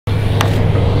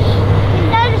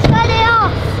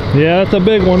Yeah, that's a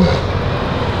big one.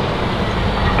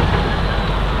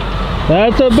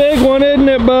 That's a big one, isn't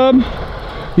it, bub?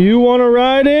 You want to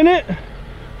ride in it?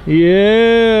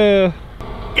 Yeah.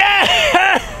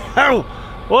 Yeah!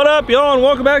 What up, y'all, and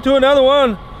welcome back to another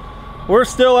one. We're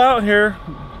still out here,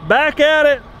 back at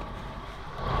it.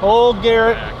 Old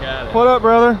Garrett. Back at it. What up,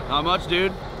 brother? Not much,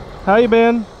 dude. How you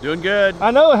been? Doing good.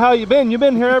 I know how you been. You've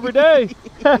been here every day.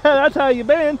 That's how you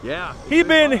been. Yeah. He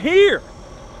been here.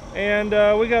 And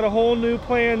we got a whole new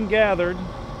plan gathered.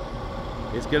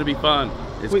 It's gonna be fun.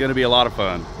 It's gonna be a lot of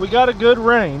fun. We got a good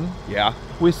rain. Yeah.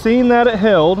 We seen that it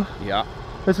held. Yeah.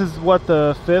 This is what,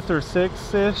 the 5th or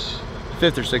 6th-ish?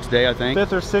 5th or 6th day, I think.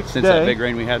 5th or 6th Since day. that big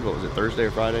rain we had, what was it, Thursday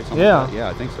or Friday? Something Yeah. like that. Yeah,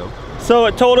 I think so. So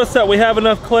it told us that we have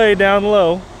enough clay down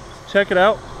low, check it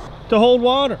out, to hold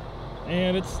water.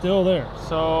 And it's still there.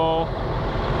 So,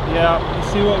 yeah, you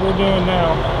see what we're doing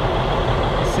now.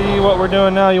 You see what we're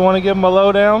doing now. You want to give them a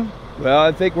lowdown? Well,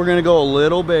 I think we're gonna go a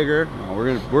little bigger. No,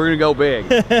 we're gonna go big.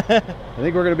 I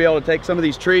think we're gonna be able to take some of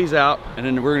these trees out, and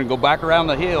then we're gonna go back around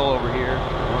the hill over here.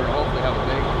 We're gonna hopefully have a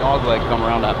big dog leg come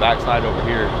around that backside over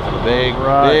here. Have a big,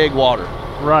 big water.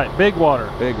 Right, big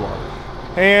water. Big water.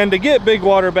 And to get big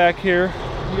water back here,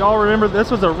 y'all remember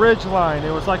this was a ridge line.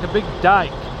 It was like a big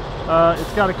dike.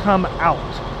 It's got to come out.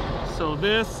 So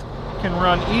this can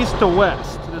run east to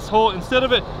west. This whole, instead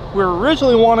of it, we were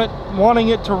originally wanting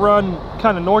it to run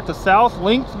kind of north to south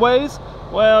lengthways.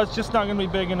 Well, it's just not going to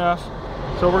be big enough.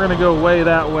 So we're going to go way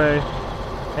that way,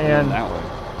 and that way.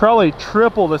 Probably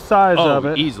triple the size of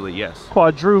it. Easily, yes.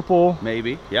 Quadruple.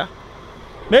 Maybe, yeah.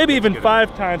 Maybe even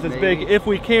 5 times as big if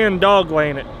we can dog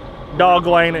leg it. Dog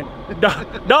leg it.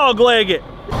 Dog leg it.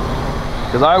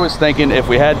 Because I was thinking if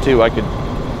we had to, I could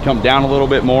come down a little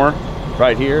bit more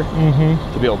right here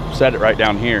to be able to set it right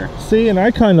down here. See, and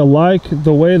I kind of like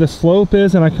the way the slope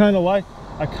is, and I kind of like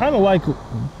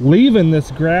leaving this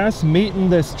grass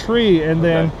meeting this tree, and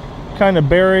then kind of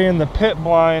burying the pit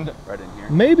blind right in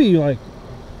here. Maybe like,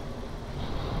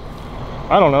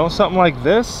 I don't know, something like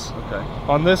this. Okay.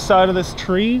 On this side of this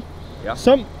tree.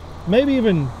 Yeah. Maybe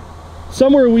even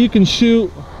somewhere where you can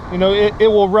shoot. You know, it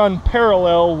will run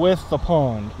parallel with the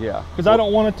pond. Yeah. Because I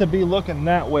don't want it to be looking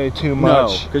that way too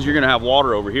much. No, because you're going to have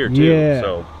water over here too.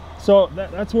 Yeah. So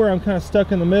that's where I'm kind of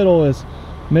stuck in the middle, is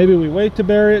maybe we wait to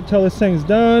bury it till this thing's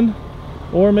done,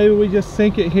 or maybe we just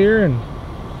sink it here and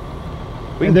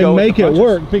then make it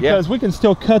work, because we can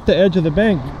still cut the edge of the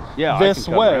bank this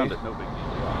way. No big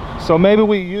deal. So maybe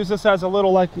we use this as a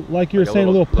little, like you were saying,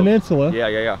 a little peninsula.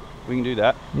 Yeah. We can do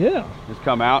that. Yeah. Just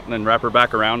come out and then wrap her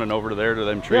back around and over to there to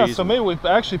them trees. Yeah, so maybe we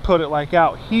actually put it like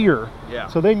out here. Yeah.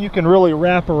 So then you can really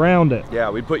wrap around it. Yeah,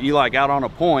 we put you like out on a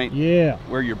point. Yeah.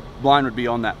 Where your blind would be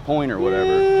on that point or whatever.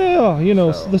 Yeah, you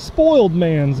know, the spoiled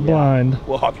man's blind.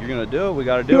 Well, if you're going to do it, we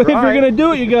got to do it If you're going to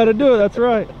do it, you got to do it. That's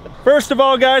right. First of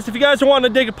all, guys, if you guys are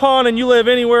wanting to dig a pond and you live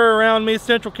anywhere around me,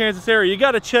 central Kansas area, you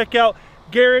got to check out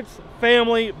Garrett's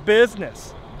Family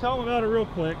Business. Tell them about it real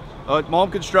quick.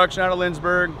 Mom Construction out of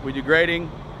Lindsborg. We do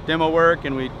grading, demo work,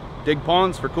 and we dig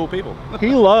ponds for cool people.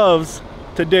 He loves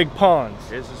to dig ponds.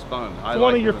 This is fun. It's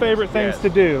one of your favorite things to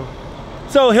do.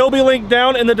 So he'll be linked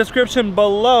down in the description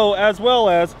below, as well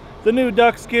as the new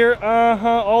Ducks gear.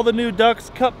 All the new Ducks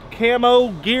Cup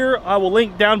camo gear I will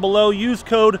link down below. Use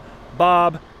code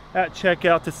BOB at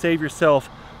checkout to save yourself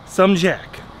some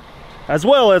jack. As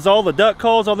well as all the duck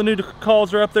calls. All the new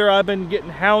calls are up there. I've been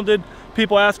getting hounded.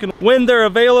 People asking when they're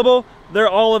available. They're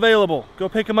all available. Go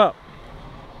pick them up.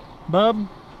 Bub,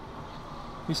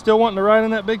 you still wanting to ride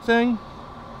in that big thing?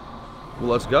 Well,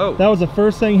 let's go. That was the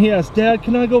first thing he asked. Dad,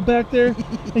 can I go back there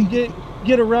and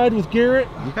get a ride with Garrett?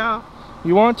 Yeah.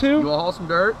 You want to? You want to haul some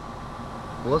dirt?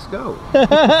 Well, let's go.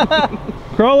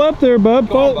 Crawl up there, bub.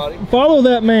 Buddy. Follow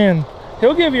that man.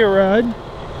 He'll give you a ride.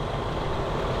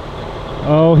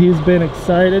 Oh, he's been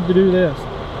excited to do this.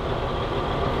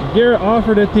 Garrett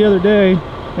offered it the other day,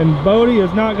 and Bodie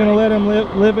is not going to let him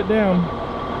live it down.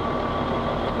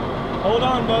 Hold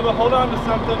on, Bubba. Hold on to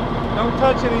something. Don't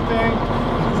touch anything.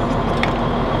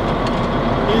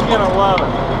 He's going to love it.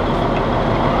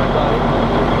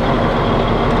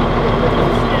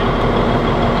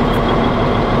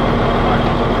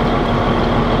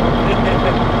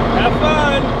 Have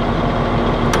fun.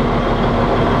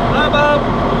 Bye, Bub.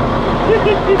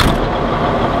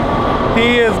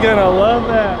 He is going to love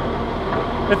that.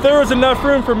 If there was enough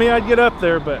room for me, I'd get up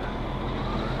there, but...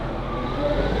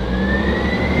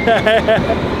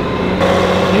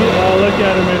 Oh, look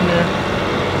at him in there.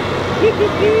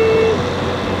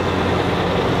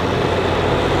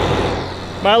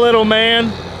 My little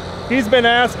man, he's been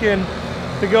asking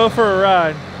to go for a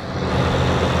ride.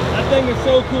 That thing is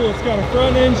so cool. It's got a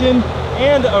front engine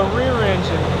and a rear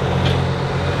engine.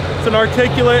 It's an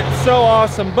articulate, so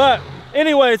awesome. But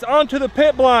anyways, on to the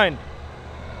pit blind.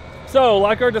 So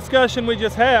like our discussion we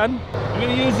just had, I'm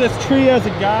gonna use this tree as a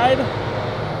guide.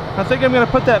 I think I'm gonna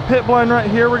put that pit blind right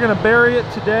here. We're gonna bury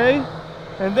it today.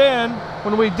 And then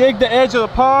when we dig the edge of the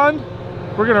pond,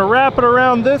 we're gonna wrap it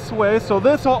around this way. So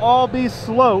this will all be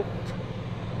sloped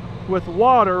with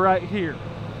water right here.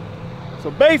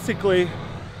 So basically,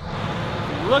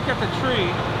 if you look at the tree,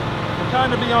 we'll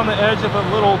kind of be on the edge of a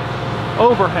little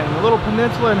overhang, a little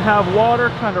peninsula, and have water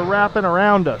kind of wrapping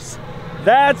around us.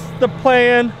 That's the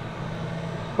plan.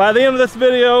 By the end of this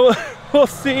video, we'll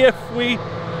see if we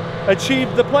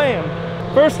achieve the plan.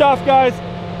 First off, guys,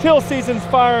 till season's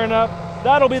firing up.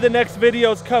 That'll be the next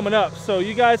videos coming up. So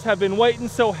you guys have been waiting,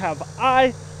 so have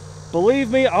I.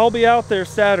 Believe me, I'll be out there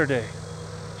Saturday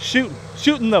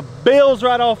shooting the bills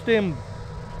right off them.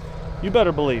 You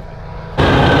better believe it.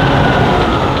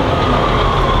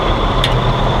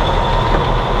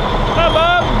 Hi,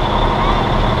 Bob.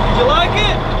 Did you like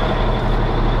it?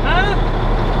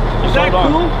 Huh? Is that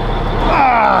cool?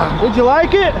 Ah, did you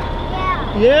like it?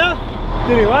 Yeah. Yeah?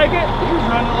 Did he like it? He was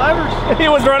running the levers. He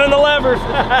was running the levers.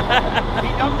 He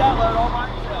dumped that load all by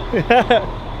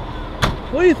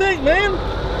himself. What do you think, man?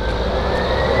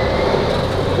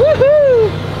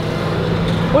 Woohoo!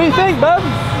 What do you think, bub?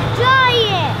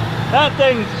 Giant! That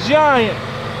thing's giant.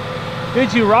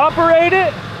 Did you operate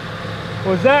it?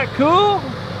 Was that cool?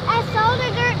 I saw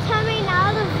the dirt coming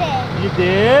out of it. You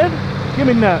did? Give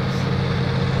me nuts.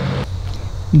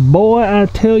 Boy, I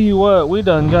tell you what, we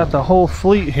done got the whole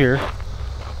fleet here.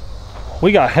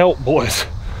 We got help, boys.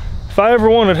 If I ever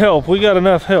wanted help, we got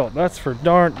enough help. That's for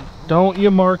darn. Don't you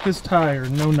mark his tire.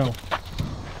 No, no.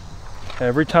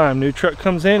 Every time new truck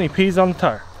comes in, he pees on the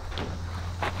tire.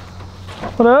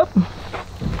 What up?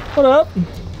 What up?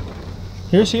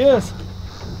 Here she is.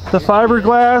 The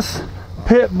fiberglass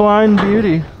pit blind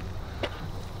beauty.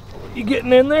 You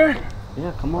getting in there?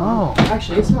 Yeah, come on. Oh,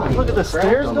 actually, it's not. Look at the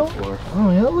stairs on the going. floor.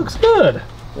 Oh yeah, it looks good.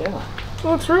 Yeah. It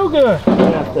looks real good. You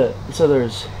have to. So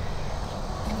there's.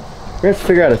 We have to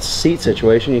figure out a seat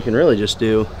situation. You can really just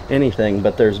do anything,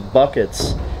 but there's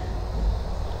buckets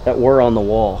that were on the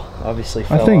wall. Obviously,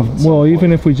 fell I think. off at some Well, point.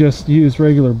 even if we just use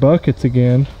regular buckets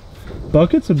again,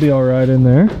 buckets would be all right in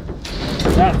there.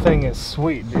 That thing is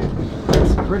sweet, dude.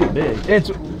 It's pretty big.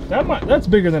 That's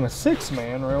bigger than a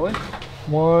 6-man, really.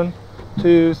 1,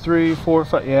 2, 3, 4,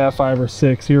 5. Yeah, 5 or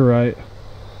 6. You're right.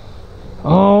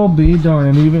 Oh, be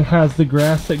darned! It even has the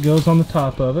grass that goes on the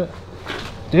top of it,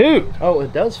 dude. Oh,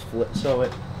 it does flip. So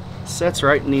it sets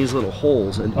right in these little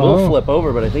holes. It will flip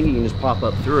over, but I think you can just pop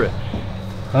up through it.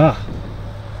 Ah.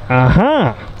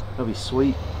 Uh-huh. That'd be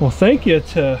sweet. Well, thank you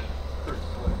to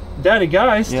Daddy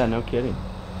Geist. Yeah, no kidding.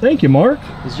 Thank you, Mark.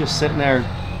 He's just sitting there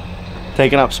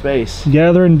taking up space.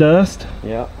 Gathering dust.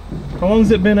 Yeah. How long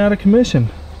has it been out of commission?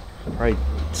 Probably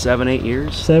 7, 8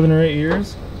 years. 7 or 8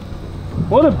 years.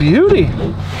 What a beauty.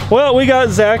 Well, we got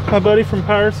Zach, my buddy from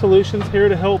Power Solutions, here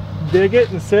to help dig it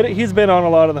and set it. He's been on a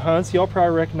lot of the hunts. Y'all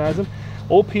probably recognize him.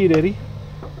 Old P. Diddy.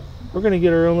 We're gonna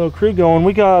get our own little crew going.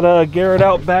 We got Garrett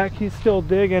out back. He's still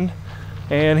digging,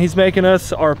 and he's making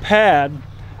us our pad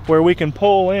where we can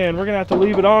pull in. We're gonna have to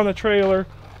leave it on the trailer,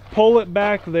 pull it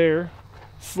back there,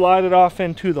 slide it off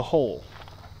into the hole.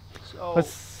 So let's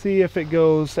see if it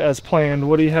goes as planned.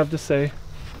 What do you have to say?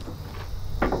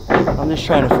 I'm just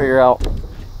trying to figure out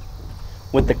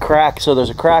with the crack. So there's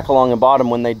a crack along the bottom.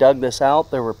 When they dug this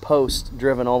out, there were posts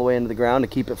driven all the way into the ground to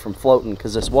keep it from floating,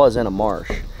 because this was in a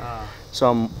marsh. So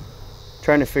I'm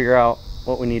trying to figure out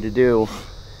what we need to do.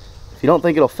 If you don't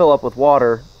think it'll fill up with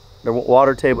water, the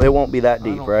water table, it won't be that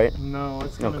deep, right? No,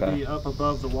 it's gonna be up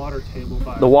above the water table.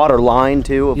 The water line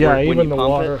too? Of Yeah, when even you the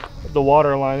pump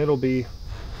water line, it'll be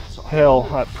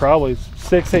hell, probably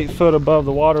 6, 8 foot above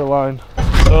the water line.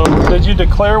 So, did you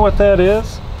declare what that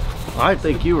is? I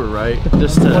think you were right.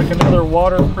 Just It's like another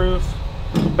waterproof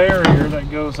barrier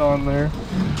that goes on there.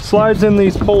 Slides in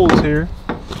these poles here,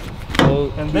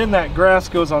 and then that grass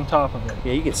goes on top of it.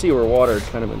 yeah, you can see where water had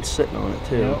kind of been sitting on it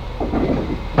too. Yep.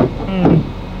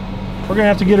 We're gonna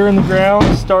have to get her in the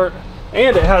ground, start,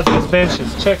 and it has these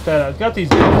benches. Check that out. It's got these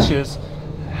benches,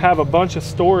 have a bunch of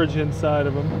storage inside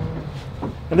of them.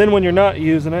 And then when you're not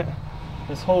using it,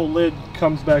 this whole lid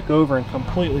comes back over and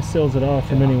completely seals it off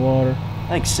from any water.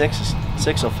 I think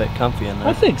six will fit comfy in there.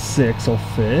 I think 6 will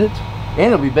fit.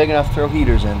 And it'll be big enough to throw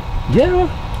heaters in. Yeah.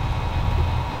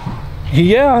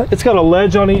 Yeah, it's got a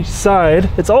ledge on each side.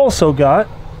 It's also got,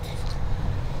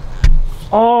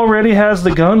 already has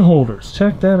the gun holders.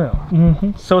 Check that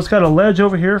out. So it's got a ledge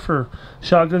over here for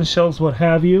shotgun shells, what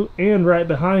have you, and right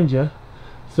behind you.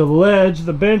 So the ledge,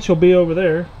 the bench will be over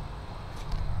there.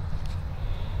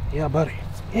 Yeah, buddy.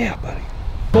 Yeah, buddy.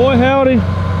 Boy, howdy.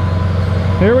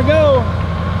 Here we go.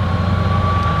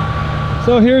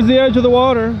 So here's the edge of the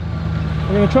water.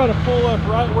 We're gonna try to pull up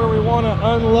right where we want to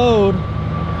unload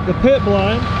the pit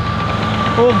blind.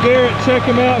 Old Garrett, check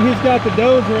him out. He's got the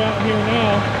dozer out here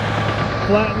now,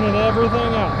 flattening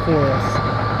everything out for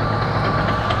us.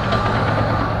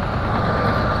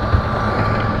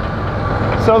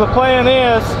 So the plan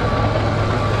is,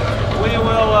 we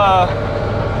will,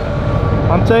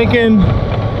 I'm thinking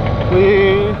I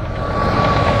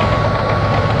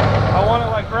want it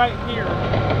like right here.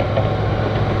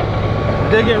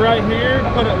 Dig it right here,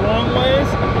 put it long ways,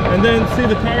 and then see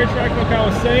the tire track like I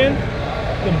was saying?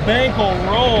 The bank will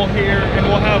roll here and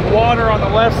we'll have water on the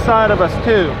left side of us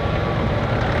too.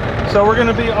 So we're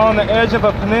gonna be on the edge of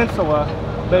a peninsula,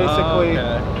 basically.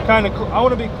 Okay. Kind of, I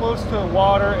want to be close to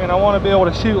water and I want to be able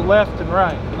to shoot left and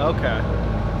right. Okay.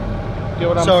 Get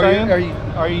what I'm So saying?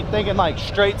 are you thinking like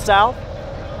straight south,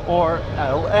 or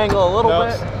angle a little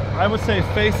bit? I would say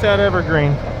face that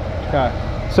evergreen. Okay.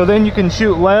 So then you can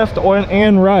shoot left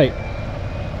and right,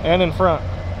 and in front.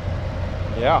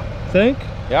 Yeah. Think?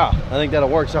 Yeah, I think that'll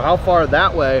work. So how far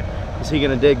that way is he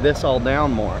gonna dig this all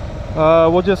down more?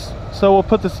 We'll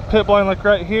put this pit blind like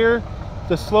right here.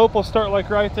 The slope will start like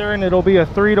right there, and it'll be a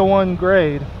 3-to-1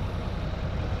 grade.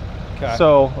 Okay.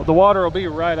 So the water will be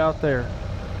right out there.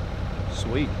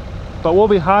 Sweet. But we'll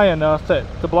be high enough that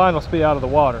the blind will be out of the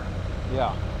water.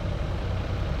 Yeah.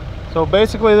 So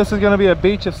basically this is going to be a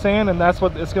beach of sand, and that's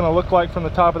what it's going to look like from the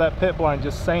top of that pit blind,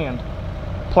 just sand.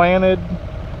 Planted,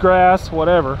 grass,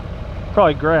 whatever.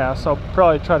 Probably grass. I'll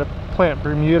probably try to plant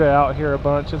Bermuda out here a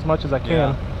bunch, as much as I can.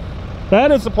 Yeah.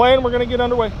 That is the plan. We're going to get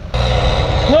underway.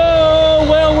 Oh,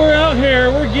 well, we're out here.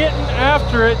 We're getting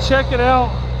after it. Check it out.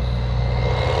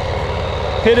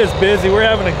 It is busy. We're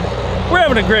having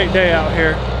a great day out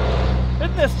here.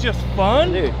 Isn't this just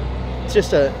fun? Dude, it's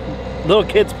just a little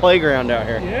kid's playground out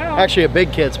here. Yeah. Actually a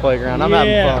big kid's playground. I'm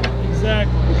having fun.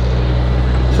 Exactly.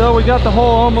 So we got the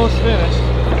hole almost finished.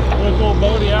 Look, old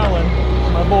Bodie Allen,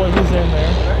 my boy, he's in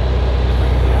there.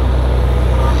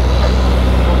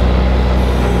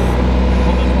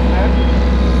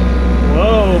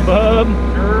 Whoa, bub.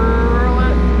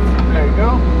 There you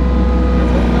go.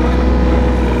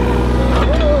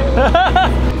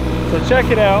 So check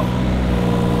it out.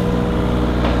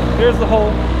 Here's the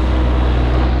hole.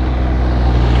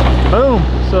 Boom.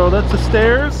 So that's the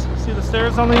stairs. See the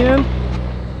stairs on the end?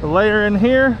 The layer in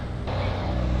here.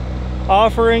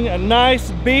 Offering a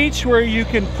nice beach where you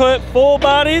can put full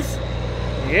bodies.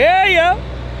 Yeah.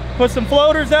 Put some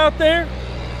floaters out there.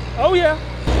 Oh yeah.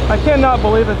 I cannot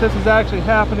believe that this is actually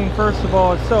happening. First of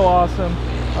all, it's so awesome.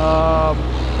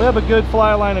 We have a good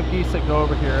fly line of geese that go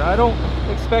over here. I don't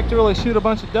expect to really shoot a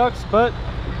bunch of ducks, but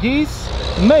geese,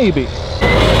 maybe.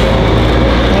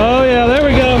 Oh yeah, there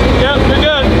we go. Yep, you're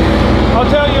good. I'll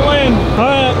tell you when. All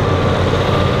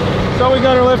right. So we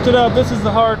got her lifted up. This is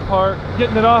the hard part,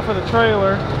 getting it off of the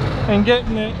trailer and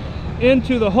getting it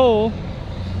into the hole.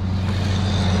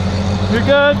 You're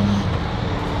good.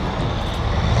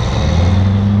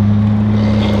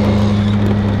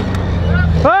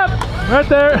 Up, right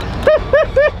there.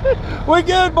 We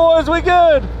good, boys. We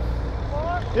good.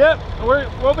 Yep,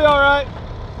 we'll be all right.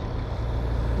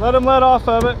 Let him let off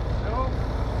of it.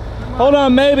 Hold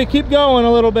on, maybe keep going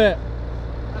a little bit.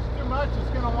 That's too much. It's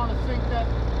going to want to sink that.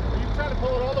 Are you trying to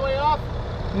pull it all the way off?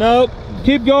 Nope,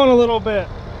 keep going a little bit.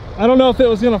 I don't know if it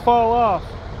was going to fall off.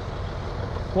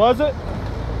 Was it?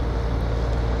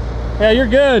 Yeah, you're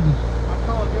good. I'm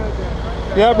calling good then.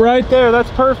 Right? Yep, right there.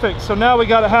 That's perfect. So now we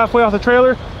got it halfway off the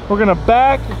trailer. We're going to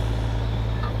back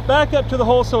up to the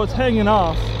hole so it's hanging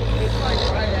off. It's like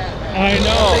right at that. I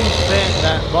know. Thing's bent,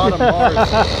 that bottom bar is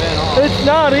bent off. It's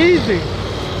not easy.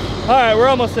 All right, we're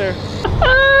almost there.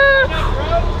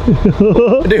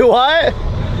 Do what?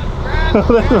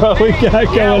 That's what we got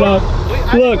going on.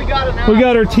 Look, we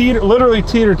got her literally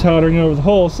teeter-tottering over the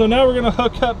hole. So now we're gonna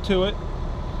hook up to it.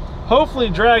 Hopefully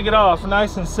drag it off,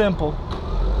 nice and simple.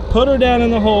 Put her down in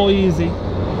the hole easy.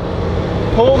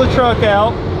 Pull the truck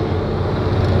out.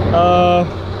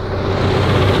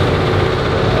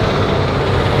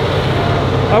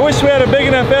 I wish we had a big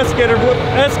enough excavator,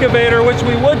 which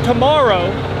we would tomorrow.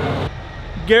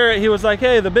 Garrett, he was like,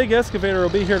 hey, the big excavator will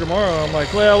be here tomorrow. I'm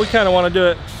like, well, we kind of want to do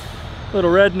it a little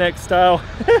redneck style.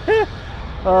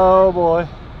 Oh boy.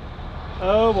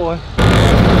 Oh boy.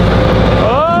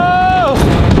 Oh!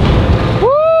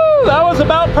 Woo! That was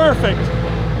about perfect.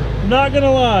 I'm not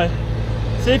gonna lie.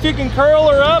 See if you can curl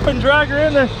her up and drag her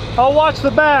in there. I'll watch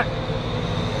the back.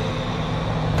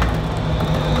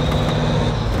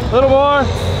 A little more.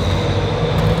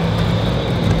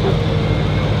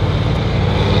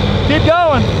 Keep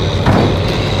going.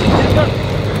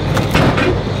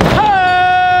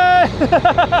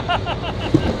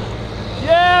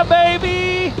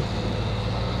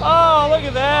 Oh, look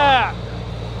at that.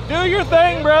 Do your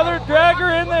thing, brother. Drag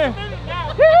her in there.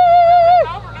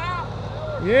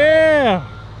 Yeah.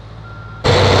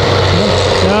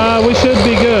 We should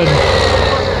be good.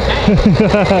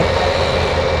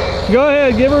 Go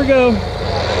ahead, give her a go.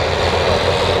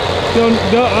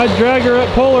 Go. I'd drag her up,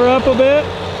 pull her up a bit.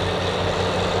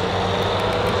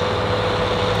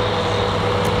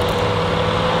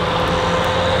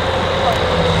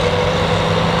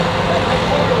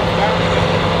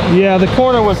 Yeah, the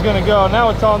corner was gonna go. Now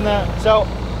it's on that. So,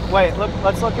 wait,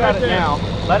 let's look at it now.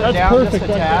 Let it down just a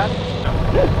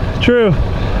tad. True.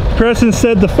 Preston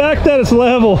said the fact that it's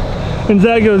level, and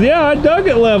Zach goes, yeah, I dug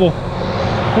it level.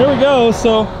 There we go.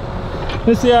 So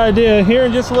that's the idea. Here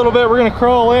in just a little bit, we're gonna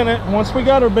crawl in it. Once we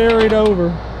got her buried over,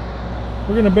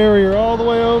 we're gonna bury her all the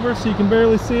way over so you can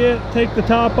barely see it. Take the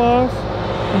top off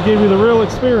and give you the real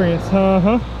experience.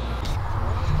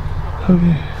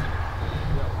 Okay.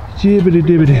 Jibbity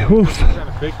dibbity woof.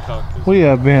 We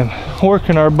have been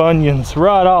working our bunions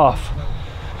right off.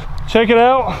 Check it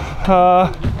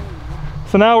out.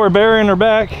 So now we're burying her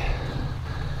back.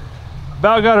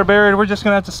 About got her buried. We're just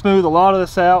gonna have to smooth a lot of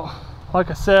this out. Like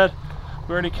I said,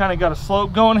 we already kind of got a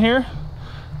slope going here.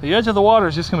 The edge of the water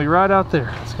is just gonna be right out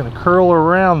there. It's gonna curl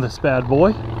around this bad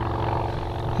boy.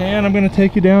 And I'm gonna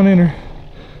take you down in her.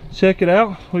 Check it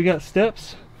out. We got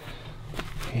steps.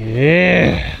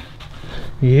 Yeah.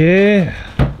 Yeah.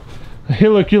 Hey,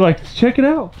 look, you're like, check it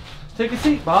out. Take a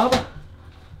seat, Bob.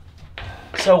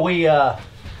 So we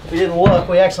didn't look.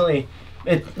 We actually,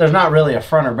 there's not really a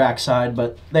front or back side,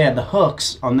 but they had the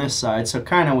hooks on this side, so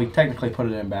kind of we technically put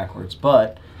it in backwards.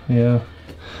 But yeah,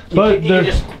 but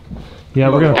yeah,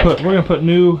 we're gonna put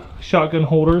new shotgun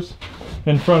holders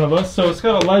in front of us. So it's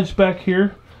got a ledge back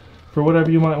here for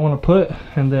whatever you might want to put,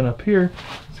 and then up here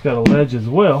it's got a ledge as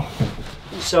well.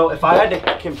 So if I had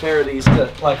to compare these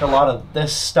to like a lot of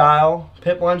this style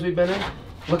pit lines we've been in,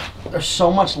 look, there's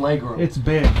so much leg room. It's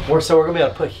big. So we're gonna be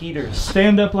able to put heaters.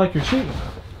 Stand up like you're shooting.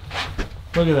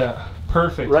 Look at that.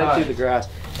 Perfect. Right through the grass.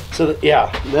 So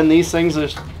yeah, then these things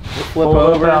just flip Pull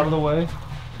over out of the way.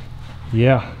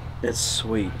 Yeah. It's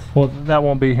sweet. Well, that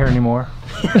won't be here anymore.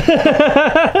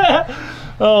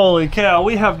 Holy cow,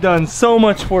 we have done so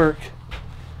much work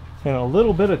in a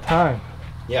little bit of time.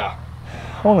 Yeah.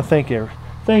 I want to thank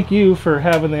you for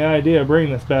having the idea of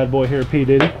bringing this bad boy here, P.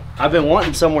 Diddy. I've been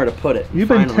wanting somewhere to put it. You've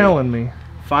been telling me.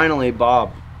 Finally,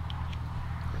 Bob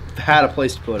had a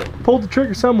place to put it. Pulled the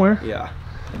trigger somewhere. Yeah.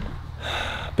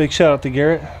 Big shout out to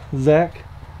Garrett, Zach.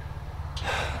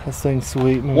 This thing's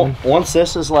sweet, man. Once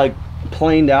this is like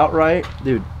planed out right,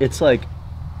 dude, it's like,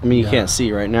 I mean, you can't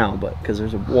see right now, but because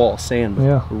there's a wall of sand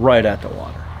right at the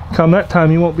water. Come that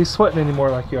time, you won't be sweating anymore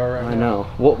like you are right now. I know.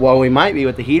 Well, we might be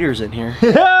with the heaters in here.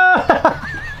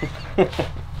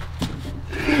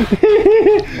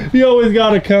 You always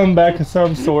got to come back of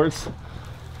some sorts.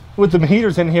 With them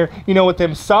heaters in here, you know, with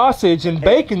them sausage and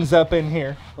bacon's up in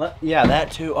here. Yeah,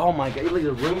 that too. Oh my God, there's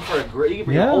room for a grill. You can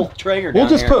bring a whole Traeger down We'll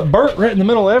just put Bert right in the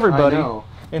middle of everybody. I know.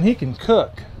 And he can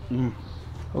cook. I'm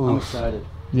excited.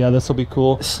 Yeah, this will be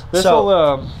cool.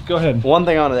 So, go ahead. One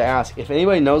thing I wanted to ask, if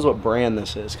anybody knows what brand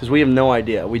this is, because we have no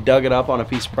idea. We dug it up on a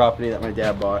piece of property that my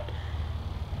dad bought.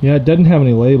 Yeah, it doesn't have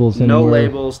any labels anymore. No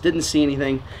labels, didn't see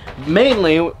anything.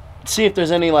 Mainly, see if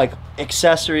there's any like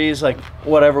accessories, like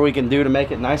whatever we can do to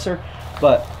make it nicer.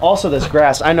 But also this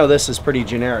grass, I know this is pretty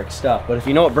generic stuff, but if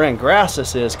you know what brand grass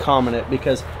this is, comment it,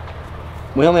 because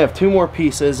we only have 2 more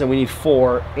pieces and we need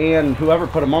 4, and whoever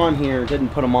put them on here didn't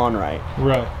put them on right.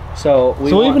 Right. So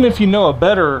even if you know a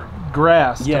better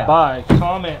grass to buy,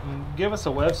 comment and give us a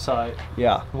website.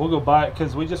 Yeah. We'll go buy it,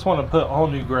 because we just want to put all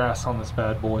new grass on this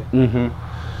bad boy. Mm-hmm.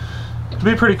 It'd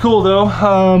be pretty cool though.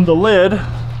 The lid,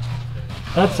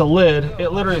 that's the lid.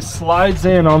 It literally slides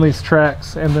in on these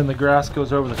tracks, and then the grass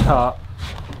goes over the top.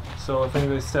 So if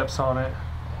anybody steps on it,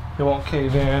 it won't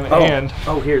cave in.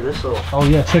 Here, this little. Oh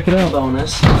yeah, check it out.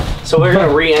 Bonus. So we're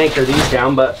gonna re-anchor these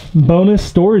down, but bonus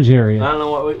storage area. I don't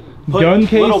know what we put. Gun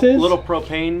cases. Little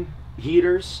propane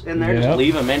heaters in there. Just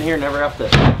leave them in here. Never have to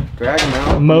drag them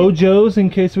out. Mojos, in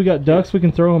case we got ducks, we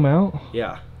can throw them out.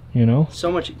 Yeah. You know. So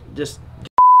much. Just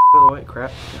out of the way.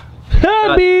 Crap.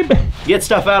 Beep. Get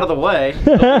stuff out of the way.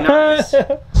 Nice.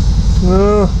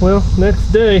 Well,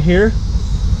 next day here,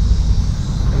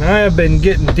 and I have been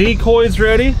getting decoys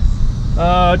ready.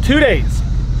 2 days.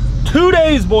 2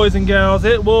 days, boys and gals.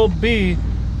 It will be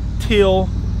till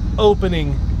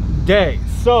opening day.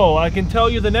 So I can tell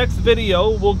you the next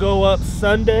video will go up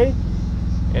Sunday,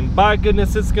 and by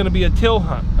goodness, it's going to be a till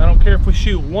hunt. I don't care if we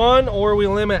shoot one or we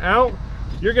limit out,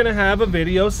 you're going to have a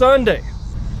video Sunday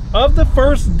of the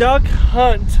first duck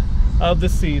hunt of the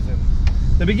season.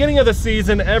 The beginning of the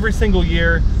season every single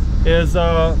year is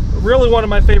really one of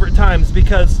my favorite times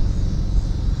because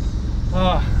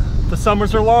the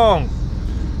summers are long,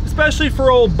 especially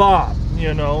for old Bob,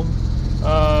 you know.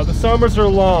 The summers are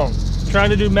long.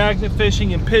 Trying to do magnet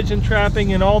fishing and pigeon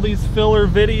trapping and all these filler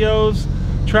videos,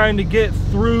 trying to get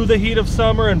through the heat of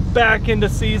summer and back into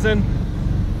season.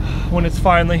 When it's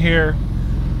finally here,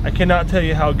 I cannot tell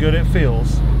you how good it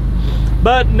feels.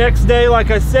 But next day,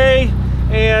 like I say,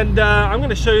 and I'm going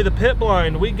to show you the pit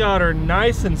blind. We got her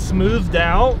nice and smoothed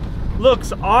out.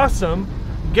 Looks awesome.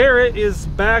 Garrett is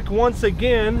back once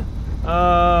again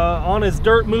on his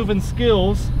dirt moving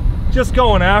skills. Just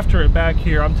going after it back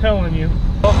here, I'm telling you.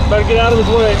 Oh, better get out of his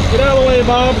way. Get out of the way,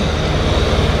 Bob.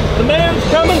 The man's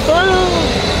coming through.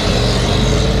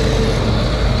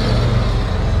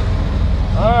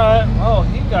 All right. Oh,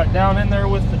 he got down in there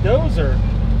with the dozer.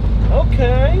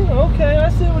 Okay, I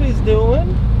see what he's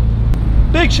doing.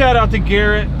 Big shout out to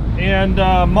Garrett and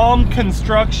Mom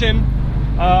Construction.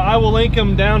 I will link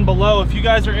them down below. If you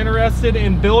guys are interested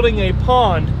in building a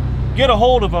pond, get a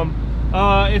hold of them.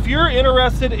 If you're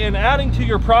interested in adding to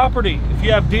your property, if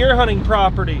you have deer hunting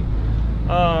property,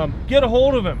 get a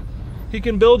hold of him. He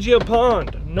can build you a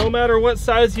pond, no matter what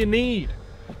size you need.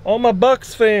 All my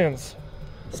Bucks fans,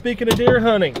 speaking of deer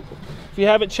hunting, if you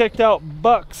haven't checked out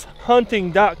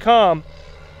buckshunting.com,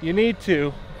 you need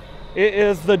to. It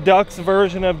is the ducks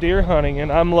version of deer hunting,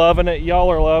 and I'm loving it. Y'all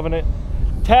are loving it.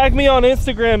 Tag me on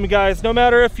Instagram, guys. No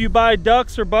matter if you buy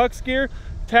ducks or Bucks gear,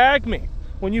 tag me.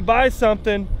 When you buy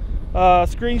something,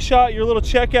 screenshot your little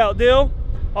checkout deal.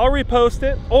 I'll repost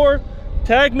it. Or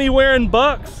tag me wearing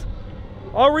Bucks.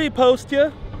 I'll repost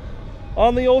you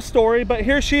on the old story. But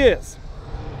here she is.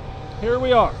 Here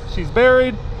we are. She's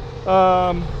buried.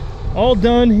 All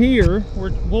done here.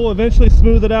 We'll eventually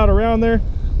smooth it out around there.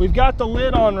 We've got the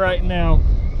lid on right now.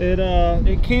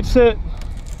 It keeps it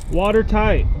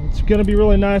watertight. It's gonna be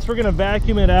really nice. We're gonna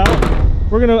vacuum it out.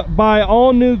 We're gonna buy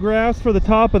all new grass for the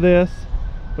top of this.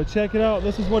 But check it out.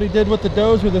 This is what he did with the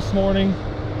dozer this morning.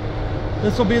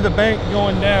 This will be the bank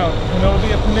going down, and it'll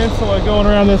be a peninsula going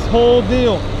around this whole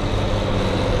deal.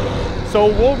 So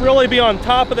we'll really be on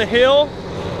top of the hill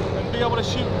and be able to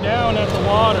shoot down at the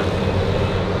water.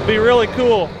 It'll be really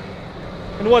cool.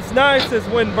 And what's nice is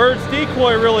when birds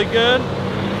decoy really good,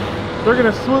 they're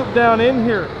gonna swoop down in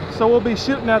here. So we'll be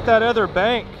shooting at that other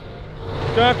bank.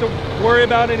 Don't have to worry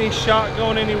about any shot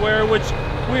going anywhere, which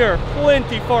we are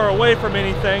plenty far away from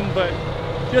anything, but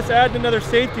just adding another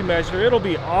safety measure, it'll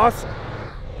be awesome.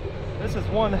 This is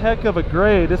one heck of a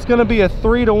grade. It's gonna be a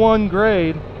 3-to-1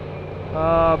 grade,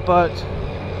 but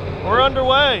we're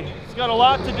underway. It's got a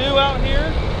lot to do out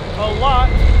here, a lot.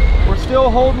 We're still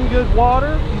holding good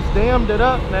water. He's dammed it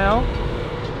up now.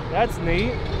 That's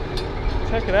neat.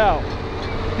 Check it out.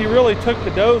 He really took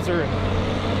the dozer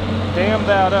and dammed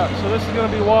that up. So this is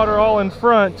going to be water all in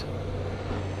front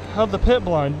of the pit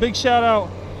blind. Big shout out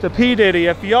to P. Diddy.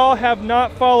 If y'all have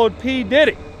not followed P.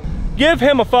 Diddy, give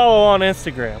him a follow on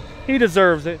Instagram. He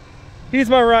deserves it. He's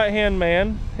my right-hand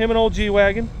man, him and old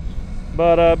G-Wagon.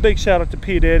 But big shout out to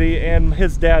P. Diddy and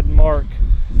his dad, Mark,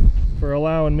 for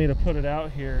allowing me to put it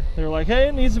out here. They're like, hey,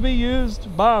 it needs to be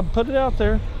used. Bob, put it out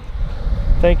there.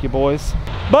 Thank you, boys.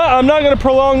 But I'm not gonna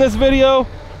prolong this video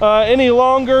any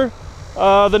longer.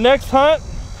 The next hunt,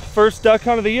 first duck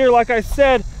hunt of the year, like I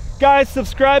said, guys,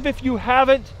 subscribe if you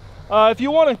haven't. If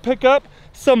you want to pick up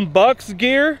some Bucks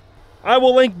gear, I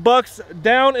will link Bucks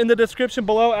down in the description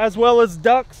below, as well as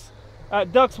ducks.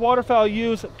 At Ducks Waterfowl,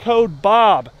 use code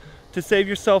BOB to save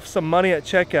yourself some money at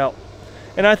checkout.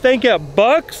 And I think at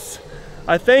Bucks,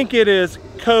 I think it is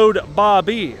code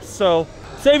Bobby. So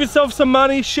save yourself some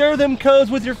money, share them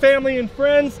codes with your family and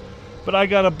friends. But I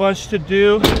got a bunch to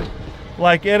do,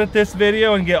 like edit this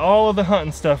video and get all of the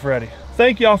hunting stuff ready.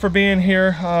 Thank y'all for being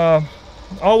here.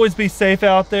 Always be safe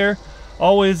out there.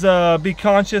 Always be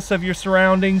conscious of your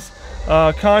surroundings,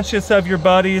 conscious of your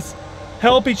buddies.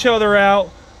 Help each other out.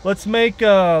 Let's make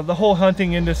the whole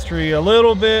hunting industry a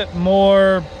little bit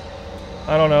more,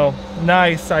 I don't know,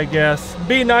 nice, I guess.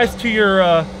 Be nice to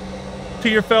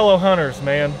your fellow hunters,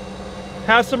 man.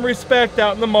 Have some respect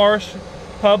out in the marsh,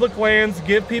 public lands.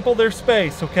 Give people their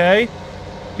space, okay?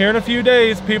 Here in a few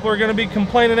days, people are going to be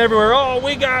complaining everywhere. Oh,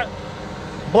 we got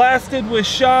blasted with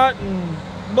shot and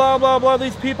blah, blah, blah.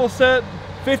 These people set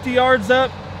 50 yards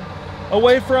up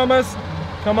away from us.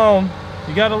 Come on.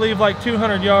 You got to leave like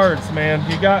 200 yards, man.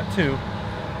 You got to.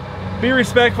 Be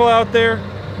respectful out there.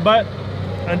 But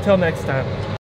until next time.